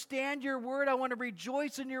understand your word. I want to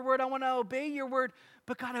rejoice in your word. I want to obey your word.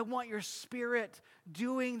 But God, I want your Spirit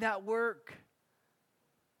doing that work.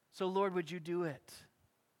 So Lord, would you do it?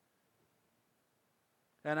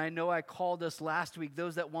 And I know I called us last week,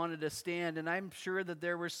 those that wanted to stand, and I'm sure that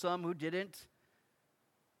there were some who didn't,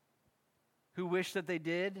 who wish that they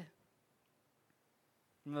did.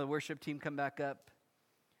 And the worship team come back up.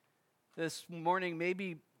 This morning,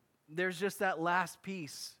 maybe there's just that last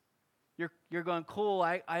piece. You're going, cool,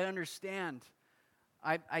 I understand.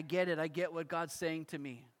 I get it. I get what God's saying to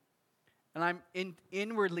me. And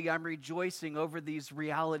inwardly, I'm rejoicing over these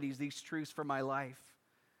realities, these truths for my life.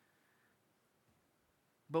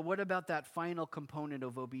 But what about that final component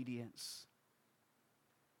of obedience?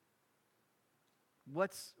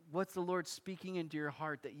 What's the Lord speaking into your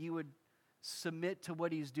heart that you would submit to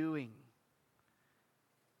what he's doing?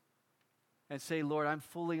 And say, Lord, I'm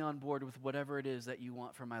fully on board with whatever it is that you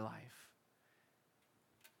want for my life.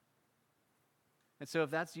 And so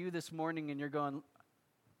if that's you this morning and you're going,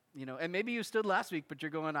 and maybe you stood last week, but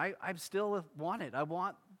you're going, I still want it. I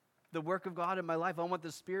want the work of God in my life. I want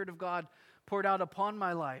the Spirit of God poured out upon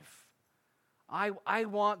my life. I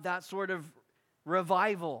want that sort of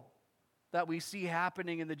revival that we see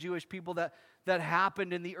happening in the Jewish people that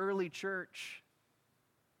happened in the early church.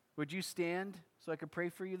 Would you stand so I could pray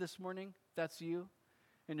for you this morning? If that's you.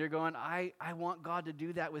 And you're going, I want God to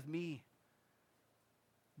do that with me.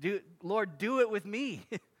 Lord, do it with me.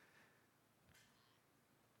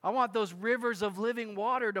 I want those rivers of living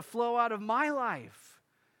water to flow out of my life.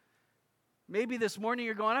 Maybe this morning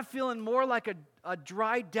you're going, I'm feeling more like a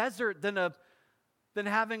dry desert than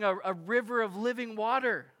having a river of living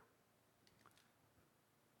water.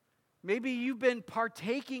 Maybe you've been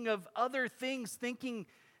partaking of other things, thinking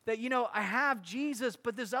that, I have Jesus,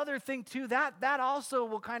 but this other thing too, that also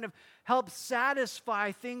will kind of help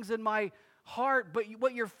satisfy things in my heart. But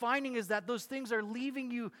what you're finding is that those things are leaving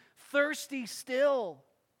you thirsty still.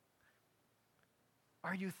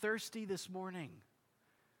 Are you thirsty this morning?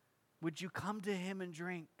 Would you come to Him and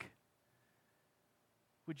drink?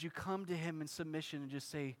 Would you come to Him in submission and just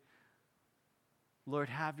say, Lord,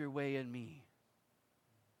 have your way in me?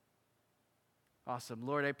 Awesome.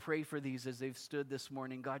 Lord, I pray for these as they've stood this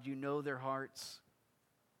morning. God, you know their hearts.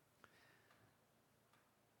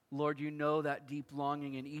 Lord, you know that deep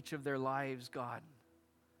longing in each of their lives, God.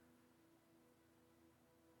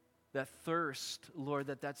 That thirst, Lord,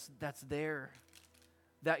 that's there.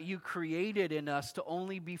 That you created in us to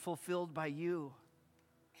only be fulfilled by you.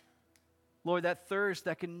 Lord, that thirst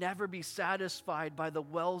that can never be satisfied by the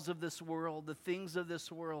wells of this world, the things of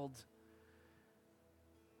this world.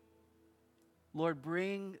 Lord,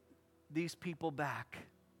 bring these people back.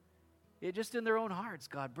 Just in their own hearts,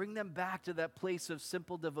 God. Bring them back to that place of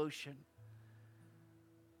simple devotion,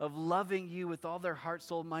 of loving you with all their heart,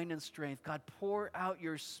 soul, mind, and strength. God, pour out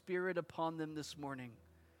your Spirit upon them this morning.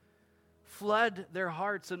 Flood their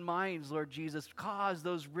hearts and minds, Lord Jesus. Cause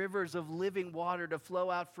those rivers of living water to flow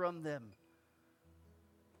out from them.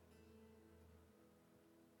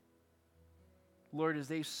 Lord, as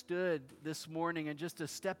they stood this morning in just a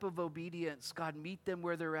step of obedience, God, meet them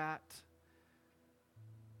where they're at.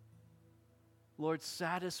 Lord,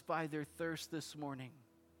 satisfy their thirst this morning.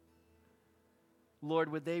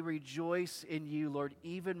 Lord, would they rejoice in you, Lord,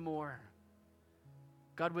 even more.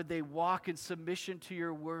 God, would they walk in submission to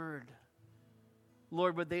your word?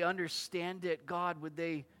 Lord, would they understand it? God, would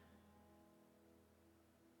they,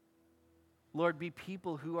 Lord, be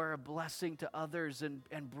people who are a blessing to others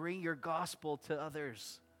and bring your gospel to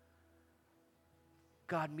others?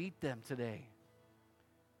 God, meet them today.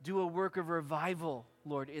 Do a work of revival,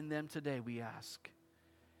 Lord, in them today, we ask.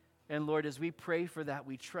 And Lord, as we pray for that,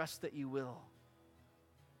 we trust that you will.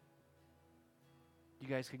 You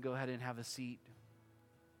guys can go ahead and have a seat.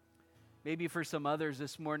 Maybe for some others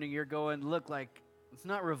this morning, you're going, look, like, it's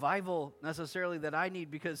not revival necessarily that I need,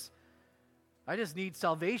 because I just need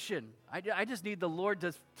salvation. I just need the Lord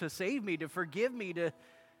to save me, to forgive me, to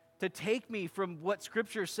take me from what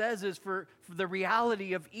Scripture says is for the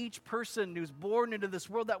reality of each person who's born into this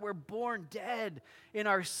world, that we're born dead in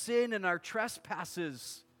our sin and our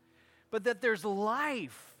trespasses, but that there's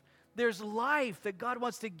life. There's life that God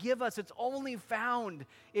wants to give us. It's only found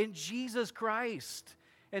in Jesus Christ.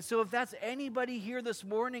 And so if that's anybody here this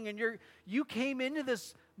morning and you came into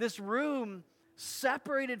this room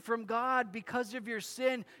separated from God because of your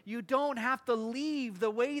sin, you don't have to leave the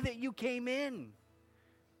way that you came in.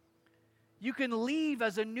 You can leave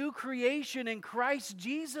as a new creation in Christ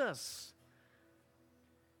Jesus.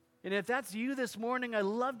 And if that's you this morning, I'd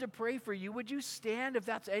love to pray for you. Would you stand if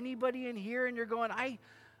that's anybody in here and you're going,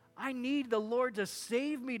 I need the Lord to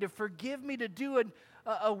save me, to forgive me, to do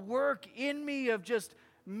a work in me of just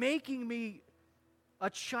making me a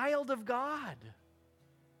child of God.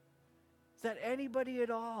 Is that anybody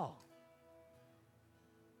at all?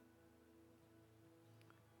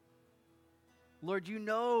 Lord, you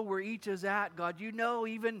know where each is at, God. You know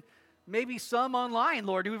even maybe some online,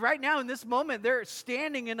 Lord, who right now in this moment, they're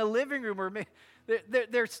standing in a living room, or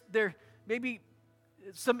they're maybe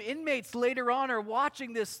some inmates later on are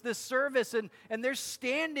watching this service, and they're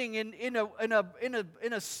standing in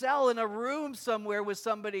a cell, in a room somewhere with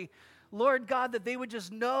somebody. Lord God, that they would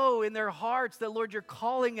just know in their hearts that, Lord, you're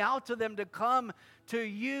calling out to them to come to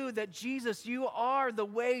you, that Jesus, you are the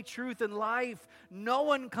way, truth, and life. No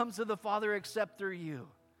one comes to the Father except through you.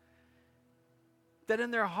 That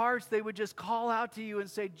in their hearts they would just call out to you and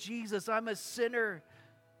say, Jesus, I'm a sinner.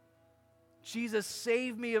 Jesus,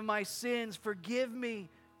 save me of my sins. Forgive me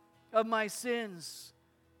of my sins.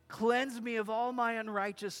 Cleanse me of all my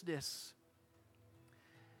unrighteousness.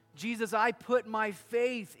 Jesus, I put my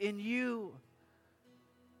faith in you.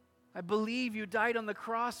 I believe you died on the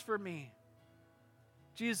cross for me.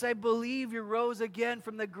 Jesus, I believe you rose again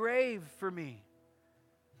from the grave for me.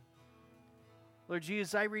 Lord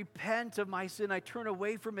Jesus, I repent of my sin. I turn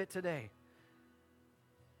away from it today.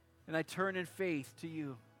 And I turn in faith to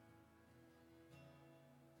you.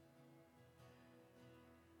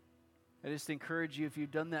 I just encourage you, if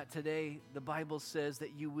you've done that today, the Bible says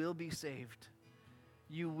that you will be saved.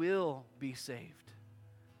 you will be saved.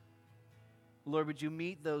 Lord, would you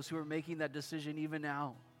meet those who are making that decision even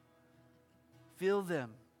now? Fill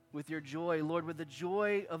them with your joy. Lord, with the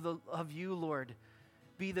joy of you, Lord,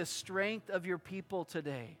 be the strength of your people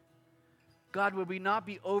today. God, would we not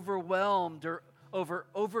be overwhelmed or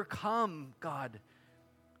overcome, God,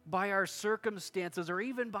 by our circumstances or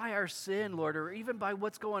even by our sin, Lord, or even by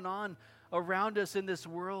what's going on around us in this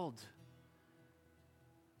world.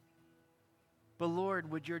 But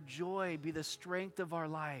Lord, would your joy be the strength of our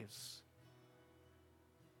lives?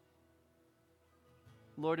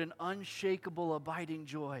 Lord, an unshakable, abiding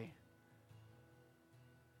joy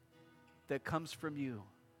that comes from you.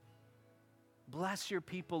 Bless your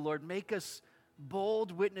people, Lord. Make us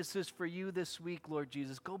bold witnesses for you this week, Lord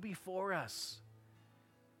Jesus. Go before us.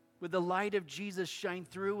 Would the light of Jesus shine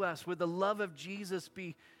through us? Would the love of Jesus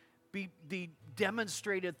be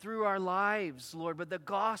demonstrated through our lives, Lord? But the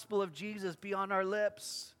gospel of Jesus be on our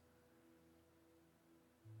lips.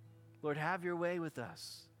 Lord, have your way with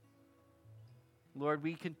us. Lord,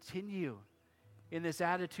 we continue in this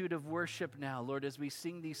attitude of worship now, Lord, as we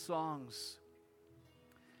sing these songs.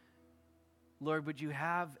 Lord, would you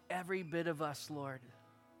have every bit of us, Lord?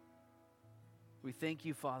 We thank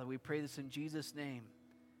you, Father. We pray this in Jesus' name.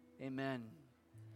 Amen.